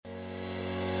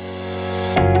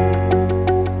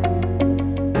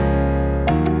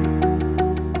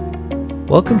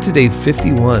Welcome to day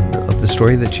 51 of The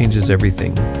Story That Changes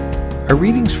Everything. Our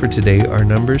readings for today are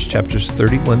Numbers chapters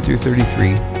 31 through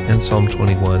 33 and Psalm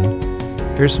 21.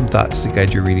 Here are some thoughts to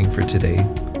guide your reading for today.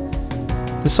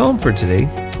 The psalm for today,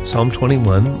 Psalm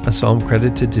 21, a psalm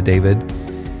credited to David,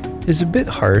 is a bit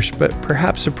harsh but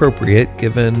perhaps appropriate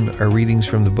given our readings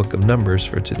from the book of Numbers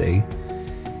for today.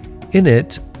 In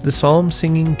it, the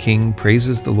psalm-singing king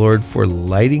praises the Lord for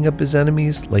lighting up his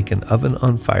enemies like an oven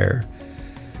on fire.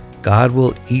 God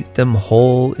will eat them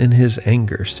whole in his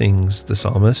anger, sings the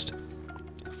psalmist.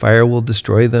 Fire will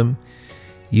destroy them.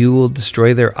 You will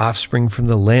destroy their offspring from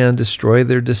the land, destroy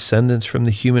their descendants from the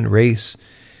human race.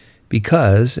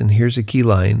 Because, and here's a key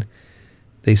line,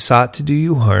 they sought to do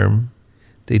you harm,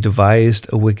 they devised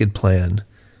a wicked plan,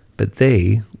 but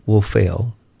they will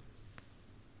fail.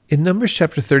 In Numbers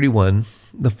chapter 31,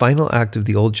 the final act of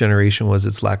the old generation was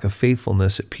its lack of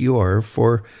faithfulness at Peor,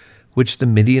 for which the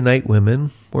Midianite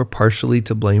women were partially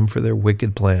to blame for their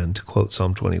wicked plan, to quote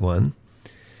Psalm 21.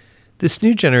 This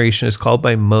new generation is called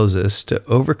by Moses to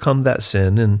overcome that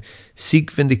sin and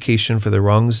seek vindication for the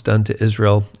wrongs done to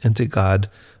Israel and to God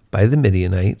by the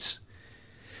Midianites.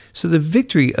 So the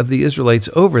victory of the Israelites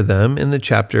over them in the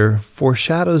chapter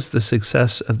foreshadows the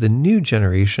success of the new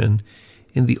generation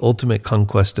in the ultimate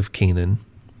conquest of Canaan.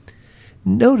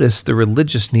 Notice the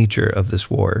religious nature of this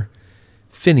war.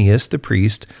 Phinehas, the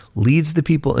priest, leads the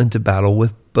people into battle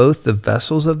with both the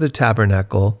vessels of the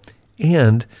tabernacle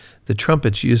and the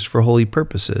trumpets used for holy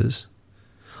purposes.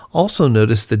 Also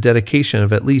notice the dedication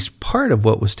of at least part of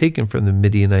what was taken from the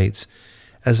Midianites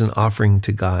as an offering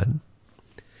to God.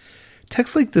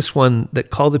 Texts like this one that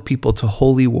call the people to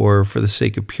holy war for the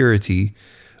sake of purity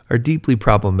are deeply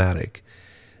problematic.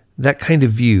 That kind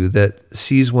of view that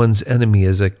sees one's enemy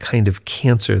as a kind of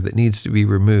cancer that needs to be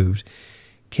removed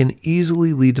can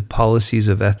easily lead to policies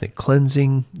of ethnic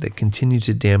cleansing that continue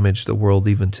to damage the world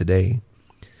even today.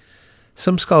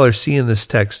 Some scholars see in this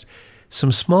text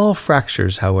some small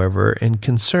fractures, however, and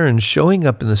concerns showing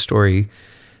up in the story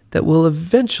that will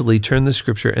eventually turn the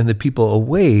scripture and the people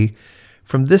away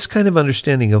from this kind of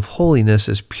understanding of holiness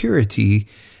as purity,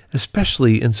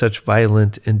 especially in such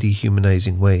violent and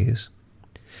dehumanizing ways.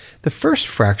 The first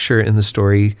fracture in the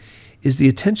story is the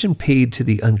attention paid to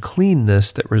the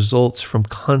uncleanness that results from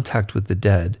contact with the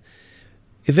dead.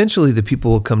 Eventually, the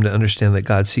people will come to understand that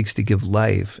God seeks to give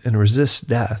life and resists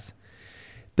death.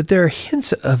 But there are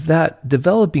hints of that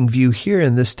developing view here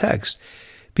in this text,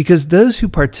 because those who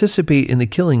participate in the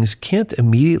killings can't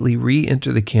immediately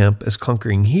re-enter the camp as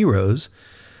conquering heroes,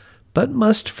 but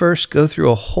must first go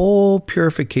through a whole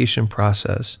purification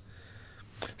process.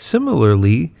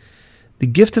 Similarly, the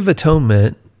gift of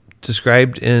atonement,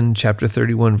 described in chapter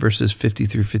 31, verses 50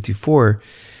 through 54,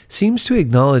 seems to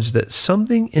acknowledge that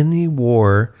something in the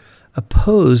war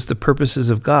opposed the purposes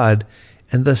of God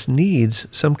and thus needs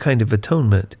some kind of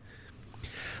atonement.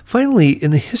 Finally,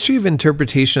 in the history of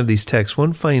interpretation of these texts,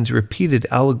 one finds repeated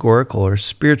allegorical or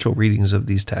spiritual readings of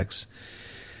these texts.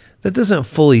 That doesn't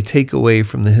fully take away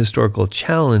from the historical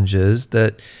challenges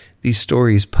that these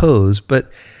stories pose,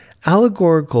 but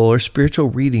allegorical or spiritual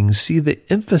readings see the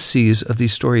emphases of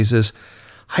these stories as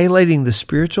highlighting the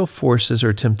spiritual forces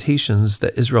or temptations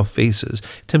that Israel faces,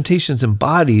 temptations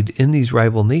embodied in these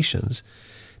rival nations,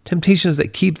 temptations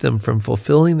that keep them from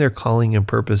fulfilling their calling and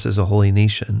purpose as a holy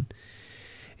nation.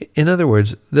 In other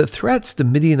words, the threats the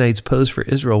Midianites posed for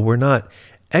Israel were not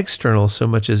external so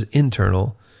much as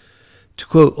internal. To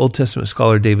quote Old Testament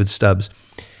scholar David Stubbs,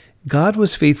 God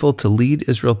was faithful to lead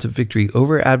Israel to victory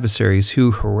over adversaries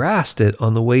who harassed it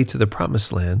on the way to the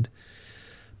promised land.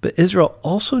 But Israel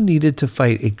also needed to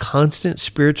fight a constant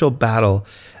spiritual battle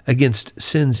against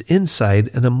sins inside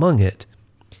and among it.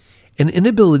 An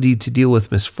inability to deal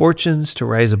with misfortunes, to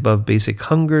rise above basic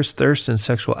hungers, thirsts, and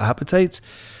sexual appetites,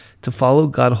 to follow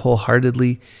God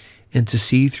wholeheartedly, and to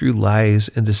see through lies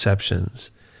and deceptions.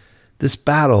 This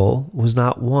battle was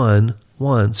not won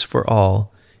once for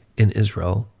all in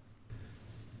Israel.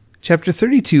 Chapter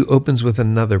 32 opens with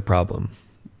another problem.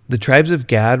 The tribes of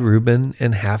Gad, Reuben,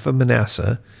 and half of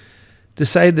Manasseh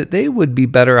decide that they would be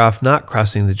better off not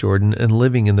crossing the Jordan and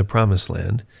living in the Promised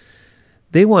Land.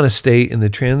 They want to stay in the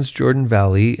Transjordan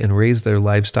Valley and raise their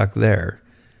livestock there.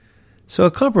 So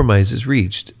a compromise is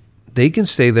reached. They can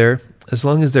stay there as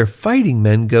long as their fighting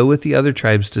men go with the other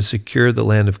tribes to secure the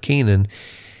land of Canaan,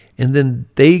 and then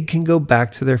they can go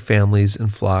back to their families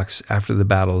and flocks after the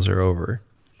battles are over.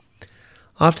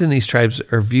 Often these tribes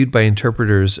are viewed by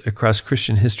interpreters across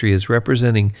Christian history as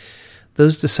representing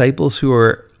those disciples who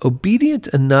are obedient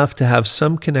enough to have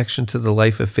some connection to the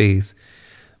life of faith.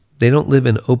 They don't live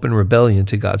in open rebellion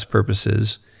to God's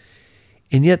purposes.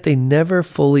 and yet they never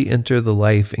fully enter the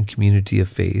life and community of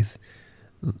faith.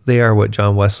 They are what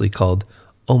John Wesley called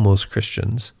almost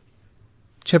Christians.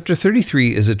 Chapter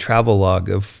 33 is a travel log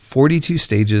of 42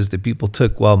 stages that people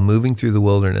took while moving through the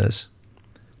wilderness.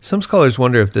 Some scholars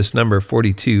wonder if this number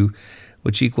 42,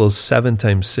 which equals 7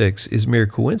 times 6, is mere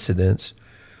coincidence,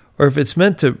 or if it's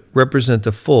meant to represent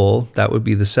the full, that would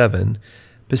be the 7,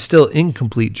 but still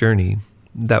incomplete journey,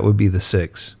 that would be the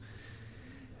 6.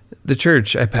 The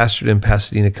church I pastored in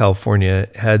Pasadena, California,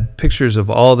 had pictures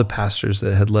of all the pastors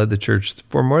that had led the church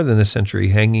for more than a century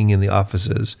hanging in the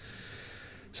offices.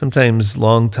 Sometimes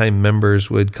longtime members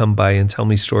would come by and tell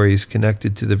me stories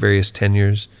connected to the various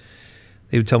tenures.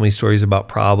 They would tell me stories about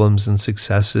problems and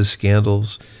successes,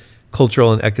 scandals,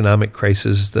 cultural and economic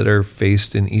crises that are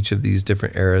faced in each of these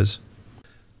different eras.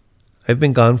 I've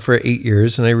been gone for 8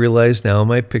 years, and I realize now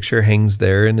my picture hangs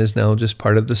there and is now just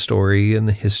part of the story and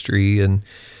the history and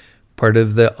part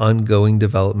of the ongoing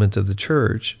development of the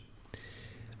church.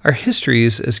 Our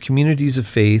histories as communities of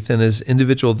faith and as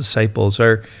individual disciples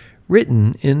are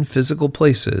written in physical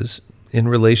places, in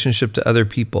relationship to other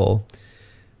people,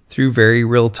 through very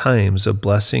real times of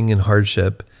blessing and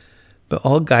hardship, but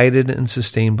all guided and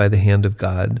sustained by the hand of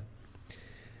God.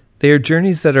 They are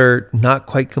journeys that are not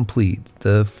quite complete.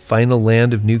 The final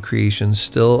land of new creation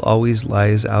still always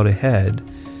lies out ahead.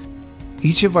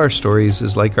 Each of our stories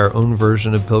is like our own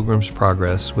version of Pilgrim's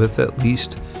Progress, with at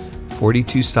least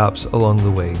 42 stops along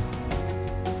the way.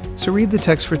 So read the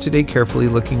text for today carefully,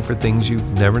 looking for things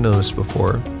you've never noticed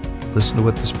before. Listen to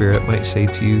what the Spirit might say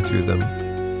to you through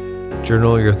them.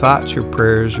 Journal your thoughts, your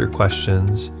prayers, your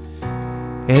questions,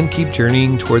 and keep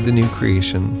journeying toward the new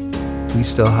creation. We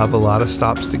still have a lot of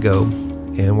stops to go,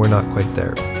 and we're not quite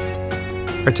there.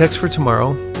 Our text for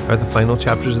tomorrow are the final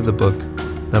chapters of the book,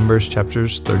 Numbers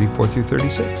chapters 34 through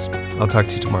 36. I'll talk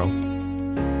to you tomorrow.